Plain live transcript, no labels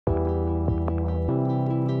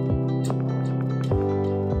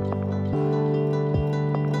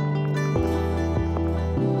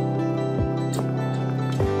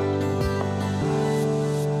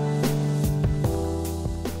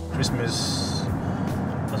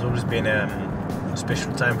has always been a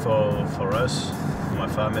special time for us, for my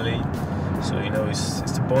family. So you know,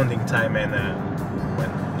 it's a bonding time, and when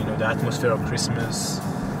you know the atmosphere of Christmas,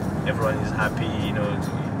 everyone is happy. You know,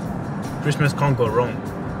 Christmas can't go wrong.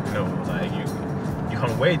 You know, like you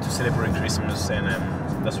can't wait to celebrate Christmas, and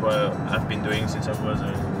that's what I've been doing since I was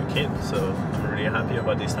a kid. So I'm really happy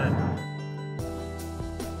about this time.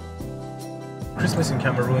 Christmas in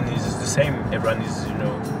Cameroon is the same. Everyone is, you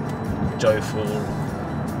know, joyful.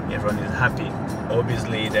 Everyone is happy.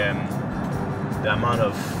 Obviously, the amount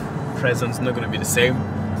of presents not going to be the same.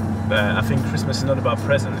 But I think Christmas is not about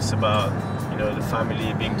presents. It's about, you know, the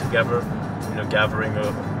family being together. You know, gathering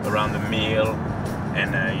around the meal,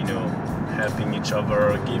 and you know, helping each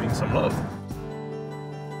other, giving some love.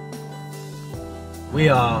 We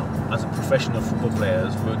are, as a professional football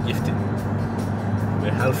players, we're gifted.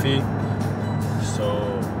 We're healthy.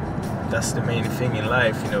 So that's the main thing in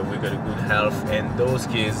life, you know, we got a good health, and those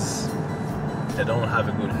kids, they don't have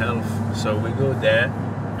a good health. So we go there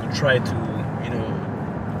to try to, you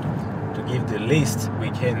know, to give the least we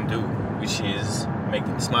can do, which is make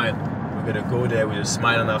them smile. We gotta go there with a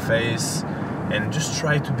smile on our face and just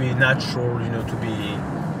try to be natural, you know, to be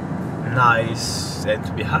nice and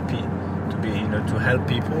to be happy, to be, you know, to help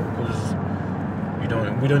people, because we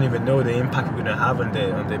don't even know the impact we're gonna have on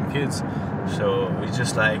them kids. So it's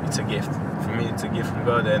just like, it's a gift. For me, it's a gift from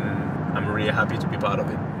God, and I'm really happy to be part of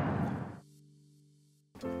it.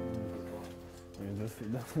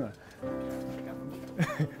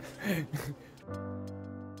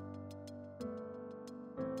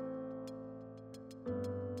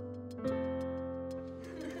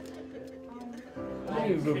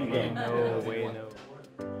 No way, no.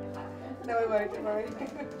 No, I won't, don't worry.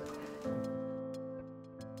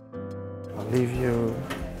 I'll leave you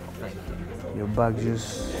your bag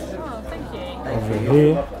just thank you. over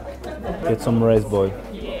here. Get some rest, boy.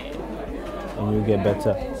 Yeah. And you'll get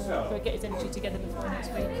better. We'll get his energy together before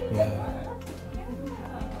next week. Yeah.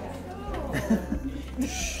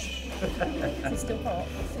 Is it still hot?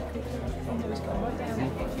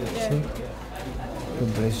 See? God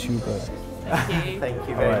bless you, God. Thank you. Thank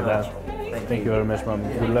you very much. Thank you very much, Mom.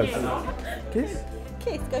 Good luck. Kiss?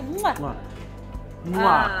 Kiss, go mwah. Mwah.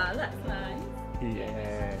 Ah, that's nice.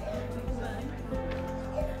 Yeah.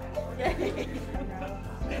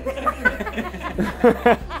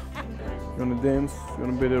 You wanna dance? You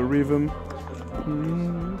wanna bit of rhythm?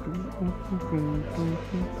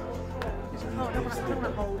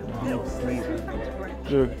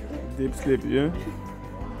 Look, deep sleep, yeah?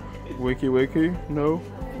 Wakey, wakey? No?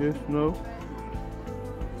 Yes, no?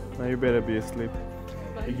 Now you better be asleep.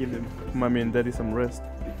 You give them, mommy and daddy, some rest.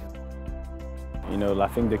 You know, I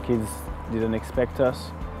think the kids didn't expect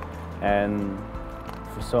us, and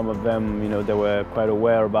for some of them, you know, they were quite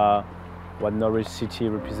aware about what Norwich City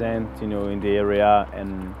represents, you know, in the area,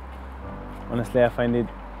 and honestly, I find it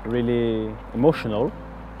really emotional,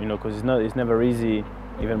 you know, because it's never easy,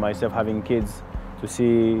 even myself having kids, to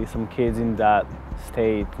see some kids in that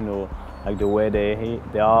state, you know, like the way they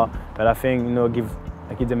are. But I think, you know, I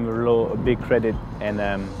give them a big credit,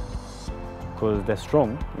 and because they're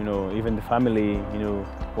strong, you know, even the family, you know,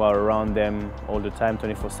 who are around them all the time,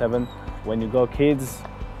 24/7. When you got kids,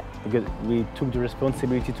 because we took the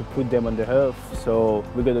responsibility to put them on the earth, so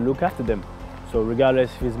we got to look after them. So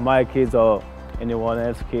regardless if it's my kids or anyone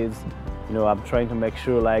else's kids, you know, I'm trying to make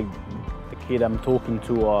sure like the kid I'm talking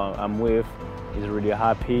to or I'm with is really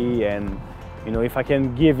happy, and you know, if I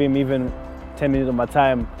can give him even 10 minutes of my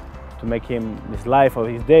time to make his life or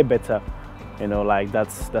his day better, you know, like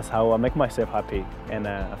that's how I make myself happy, and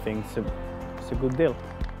I think it's a good deal.